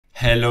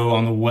Hello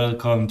and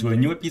welcome to a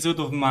new episode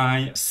of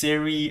my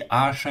series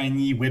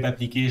RShiny Web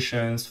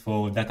Applications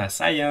for Data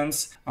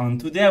Science. And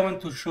today I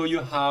want to show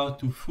you how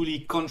to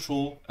fully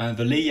control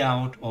the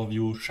layout of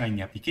your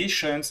Shiny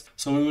applications.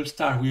 So we will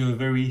start with a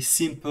very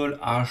simple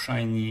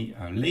RShiny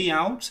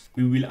layout.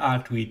 We will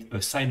add to it a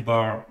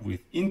sidebar with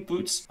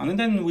inputs, and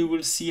then we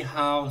will see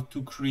how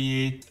to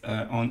create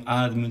and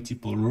add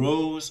multiple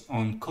rows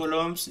and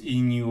columns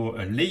in your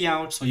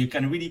layout, so you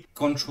can really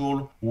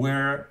control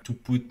where to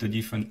put the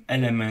different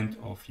elements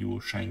of your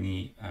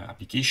Shiny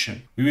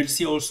application. We will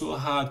see also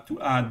how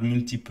to add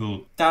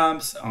multiple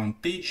tabs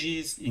and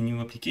pages in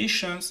your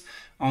applications,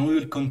 and we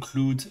will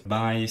conclude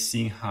by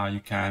seeing how you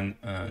can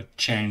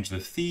change the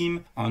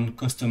theme and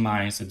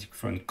customize the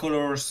different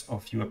colors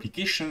of your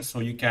application so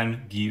you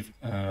can give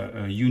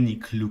a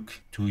unique look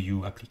to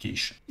your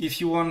application. If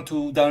you want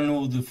to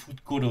download the full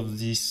code of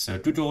this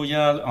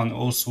tutorial and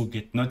also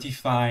get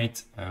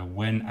notified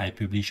when I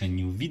publish a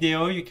new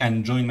video, you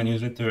can join my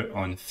newsletter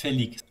on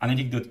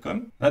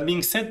felixanalytic.com. That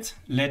being said,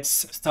 let's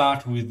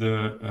start with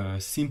a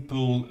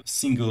simple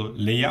single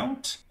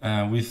layout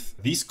with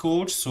this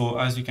code. So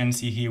as you can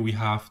see here, we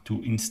have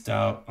to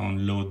install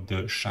and load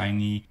the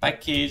Shiny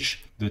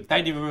package, the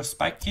tidyverse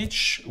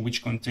package,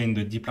 which contains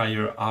the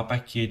dplyr R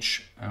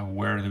package,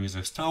 where there is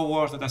a Star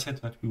Wars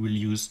dataset that we will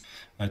use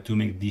to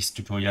make this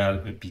tutorial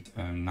a bit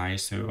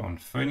nicer and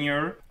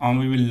funnier. And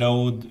we will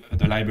load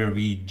the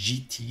library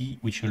GT,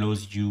 which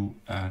allows you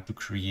to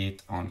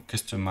create and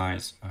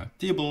customize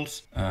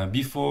tables.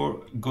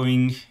 Before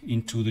going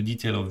into the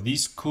detail of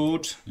this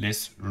code,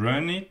 let's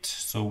run it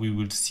so we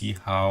will see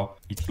how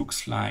it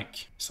looks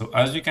like. So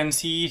as you can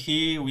see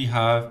here, we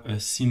have a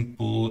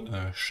simple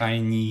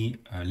Shiny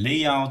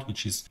layout,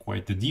 which is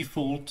quite the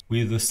default,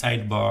 with the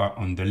sidebar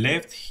on the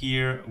left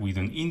here with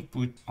an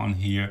input. On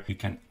here you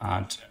can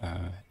add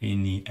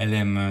any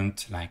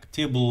element like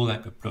table,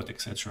 like a plot,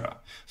 etc.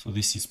 So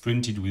this is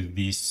printed with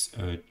this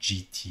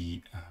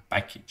GT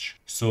package.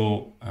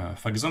 So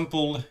for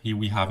example, here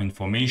we have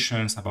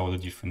information about the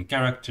different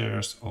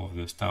characters of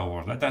the Star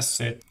Wars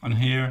dataset. And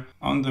here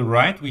on the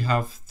right we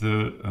have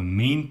the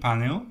main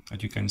panel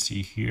that you can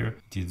see here.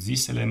 It is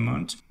this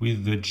element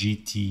with the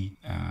GT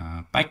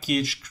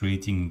package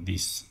creating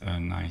this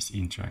nice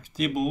interactive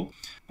table,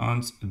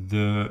 and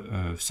the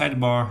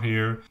sidebar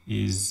here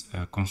is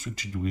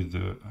constructed with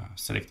the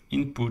select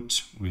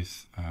input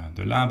with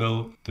the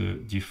label, the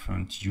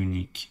different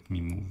unique, let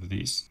me move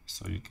this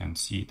so you can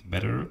see it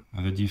better,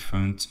 the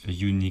different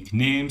unique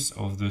names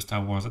of the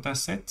Star Wars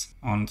dataset.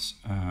 And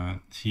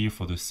here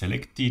for the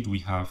selected we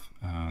have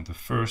the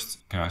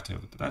first character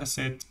of the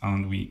dataset,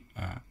 and we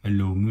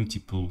allow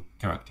multiple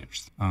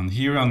characters. And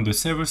here on the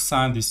server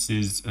side, this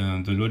is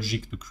the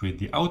logic to create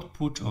the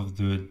output of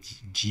the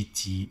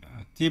GT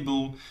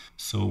table.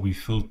 So we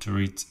filter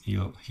it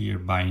here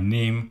by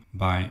name,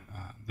 by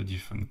the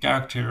different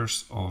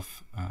characters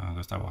of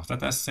the Star Wars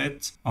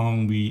dataset,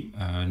 and we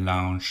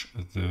launch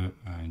the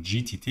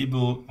GT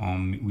table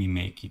and we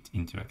make it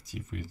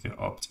interactive with the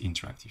opt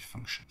interactive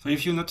function. So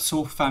if you're not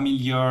so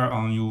familiar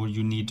and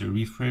you need a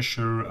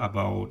refresher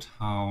about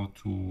how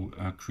to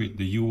create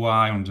the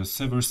UI on the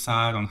server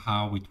side and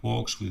how it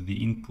works with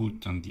the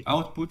input and the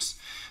outputs,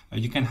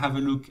 you can have a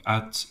look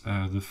at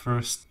the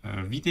first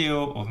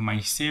video of my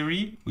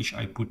series, which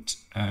I put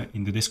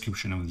in the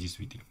description of this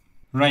video.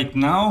 Right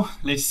now,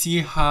 let's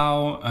see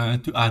how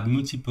to add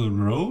multiple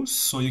rows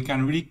so you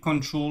can really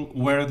control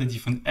where the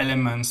different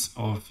elements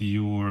of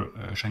your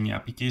Shiny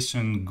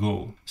application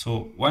go.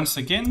 So once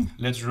again,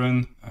 let's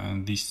run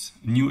this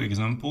new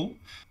example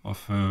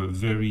of a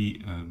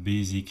very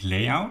basic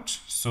layout.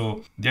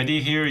 So the idea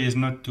here is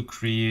not to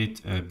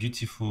create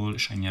beautiful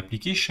Shiny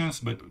applications,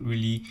 but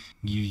really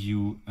give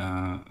you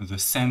the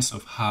sense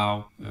of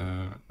how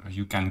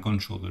you can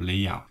control the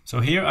layout. So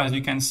here, as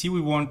you can see,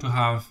 we want to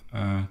have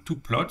two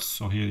plots.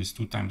 So here is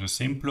 2 times the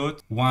same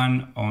plot,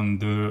 one on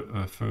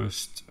the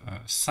first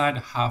side,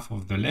 half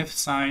of the left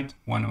side,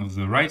 one of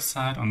the right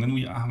side, and then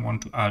we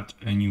want to add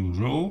a new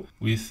row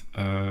with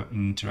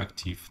an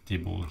interactive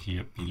table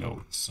here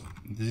below. So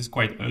this is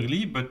quite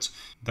ugly, but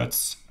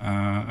that's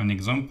an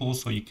example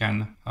so you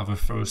can have a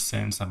first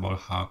sense about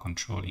how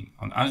controlling.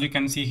 And as you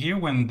can see here,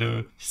 when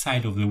the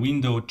side of the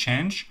window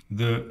change,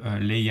 the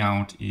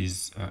layout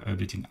is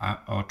updating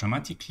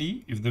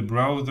automatically. If the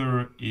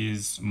browser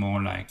is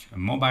more like a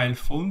mobile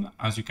phone,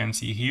 as you can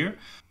see here,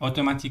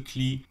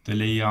 automatically the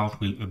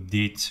layout will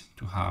update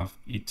to have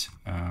it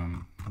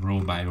row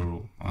by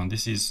row. And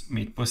this is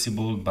made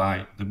possible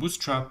by the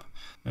Bootstrap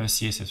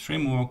CSS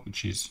framework,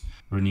 which is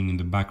running in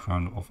the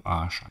background of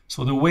RShiny.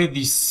 So the way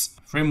this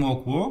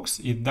framework works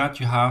is that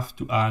you have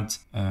to add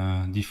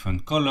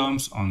different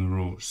columns on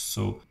rows.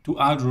 So to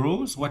add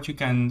rows, what you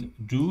can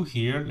do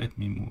here, let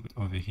me move it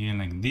over here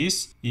like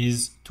this,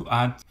 is to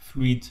add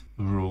fluid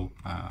row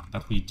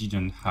that we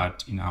didn't have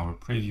in our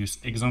previous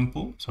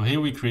example. So here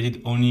we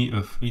created only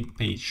a fluid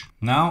page.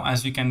 Now,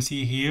 as you can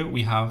see here,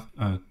 we have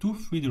two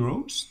fluid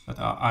rows that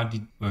are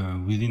added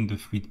within the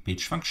fluid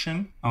page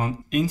function.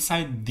 And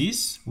inside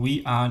this,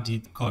 we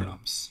added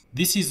columns.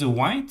 This is the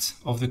height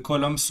of the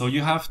column. So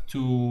you have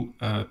to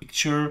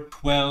picture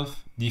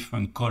 12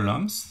 different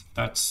columns.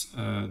 That's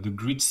the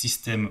grid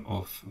system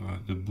of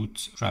the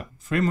Bootstrap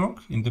framework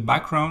in the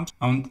background.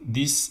 And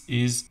this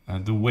is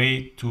the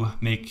way to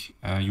make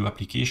your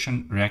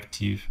application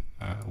reactive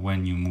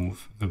when you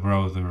move, the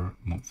browser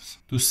moves.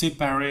 To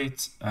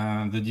separate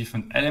the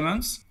different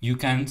elements, you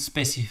can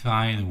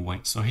specify the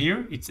weight. So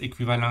here it's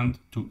equivalent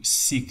to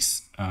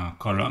 6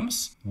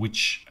 columns,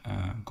 which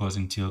goes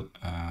until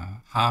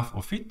half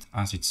of it,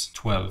 as it's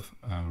 12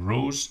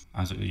 rows,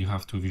 as you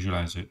have to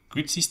visualize the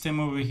grid system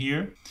over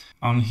here.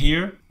 On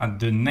here, at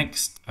the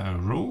next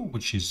row,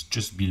 which is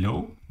just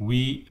below,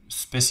 we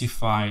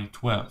specify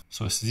 12.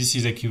 So this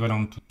is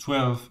equivalent to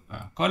 12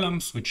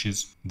 columns, which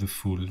is the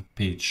full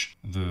page,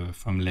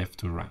 from left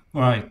to right.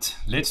 All right,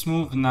 let's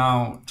move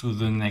now to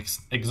the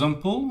next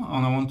example,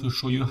 and I want to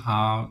show you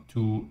how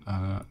to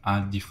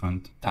add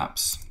different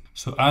tabs.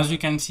 So as you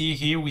can see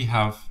here, we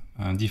have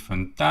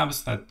different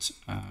tabs that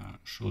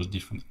shows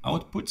different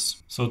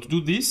outputs. So to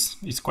do this,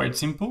 it's quite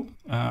simple.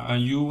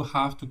 You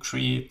have to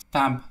create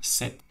tab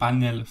set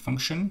panel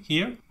function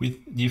here with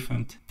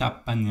different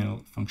tab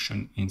panel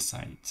function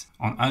inside.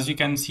 And as you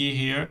can see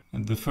here,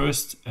 the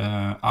first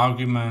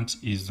argument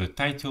is the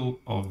title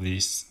of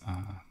this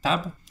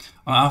tab.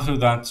 And after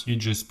that, you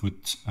just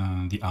put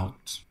the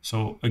out.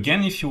 So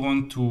again, if you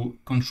want to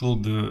control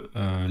the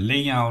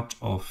layout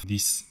of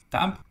this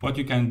tab, what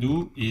you can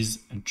do is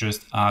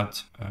just add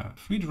a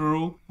fluid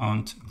row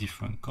and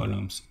different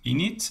columns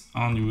in it,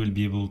 and you will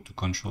be able to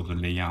control the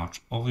layout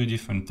of the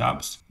different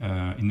tabs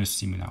in a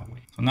similar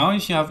way. So now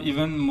if you have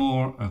even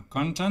more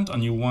content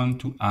and you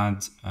want to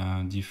add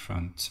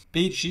different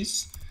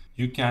pages,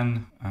 you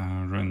can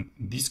run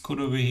this code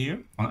over here.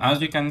 And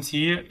as you can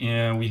see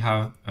here, we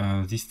have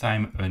this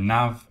time a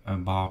nav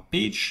bar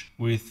page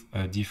with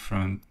a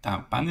different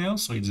tab panel.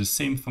 So it's the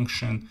same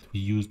function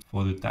we used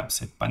for the tab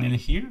set panel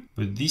here.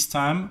 But this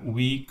time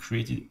we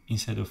created,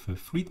 instead of a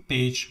fluid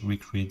page, we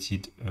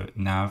created a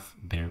nav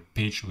bar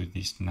page with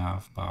this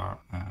nav bar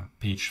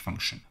page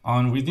function.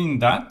 And within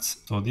that,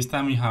 so this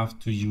time we have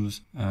to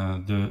use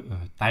the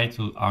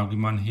title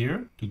argument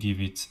here to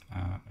give it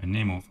a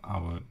name of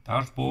our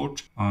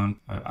dashboard. And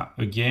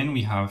again,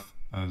 we have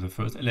the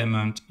first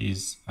element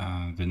is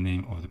the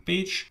name of the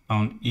page,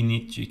 and in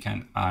it you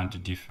can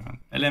add different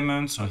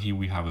elements. So here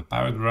we have a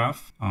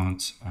paragraph,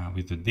 and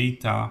with the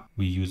data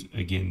we use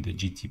again the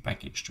GT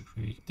package to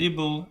create a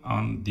table,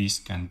 and this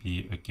can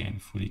be again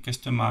fully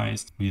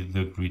customized with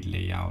the grid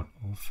layout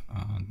of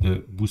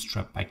the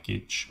Bootstrap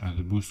package,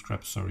 the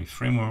Bootstrap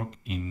framework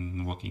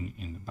working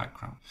in the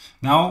background.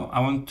 Now I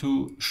want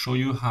to show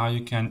you how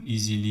you can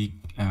easily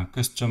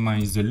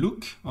customize the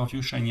look of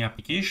your Shiny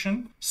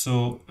application.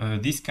 So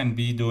this can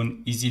be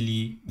done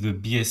easily. The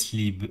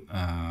BSLib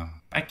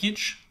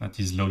package that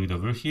is loaded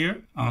over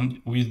here,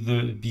 and with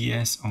the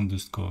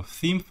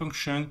bs_theme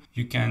function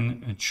you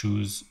can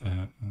choose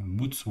a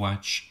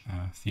Bootswatch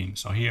theme.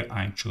 So here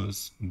I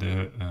chose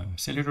the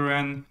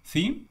Celeron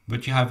theme,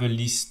 but you have a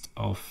list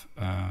of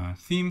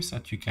themes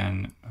that you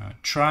can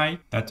try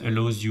that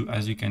allows you,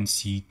 as you can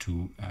see,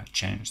 to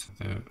change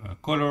the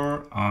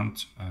color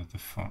and the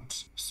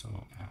font.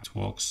 So it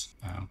works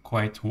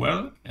quite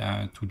well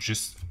to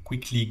just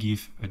quickly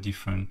give a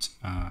different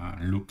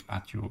look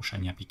at your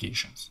Shiny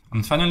applications.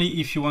 And finally,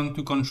 if you want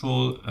to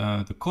control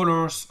the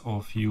colors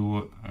of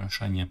your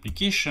Shiny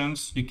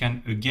applications, you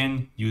can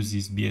again use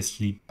this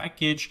BSLib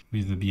package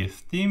with the BF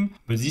theme,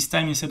 but this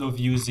time instead of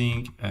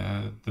using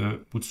the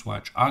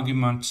Bootswatch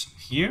argument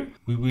here,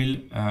 we will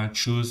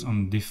choose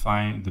and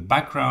define the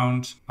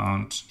background,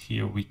 and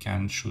here we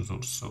can choose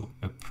also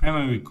a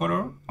primary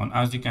color. And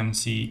as you can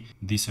see,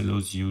 this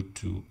allows you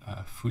to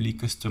fully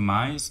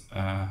customize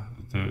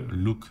the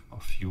look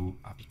of your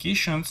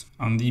applications.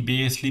 And the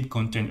BSLib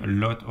contains a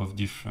lot of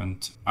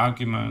different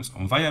arguments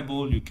and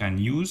variables you can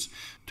use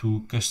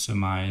to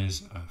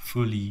customize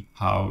fully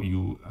how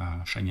your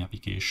Shiny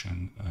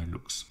application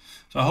looks.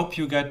 So I hope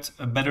you get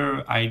a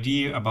better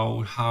idea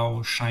about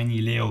how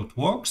Shiny layout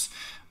works.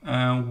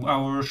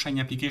 Our Shiny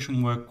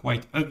application were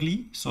quite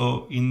ugly,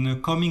 so in the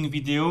coming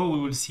video we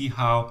will see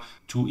how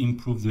to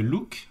improve the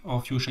look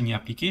of your Shiny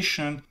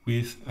application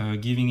with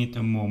giving it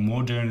a more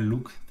modern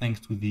look thanks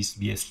to this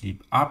BSLib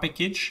R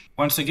package.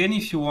 Once again,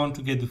 if you want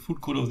to get the full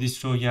code of this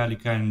tutorial, you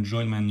can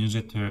join my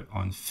newsletter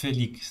on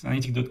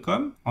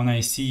felixanalytic.com, and I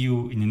see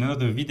you in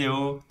another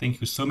video.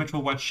 Thank you so much for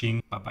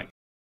watching. Bye bye.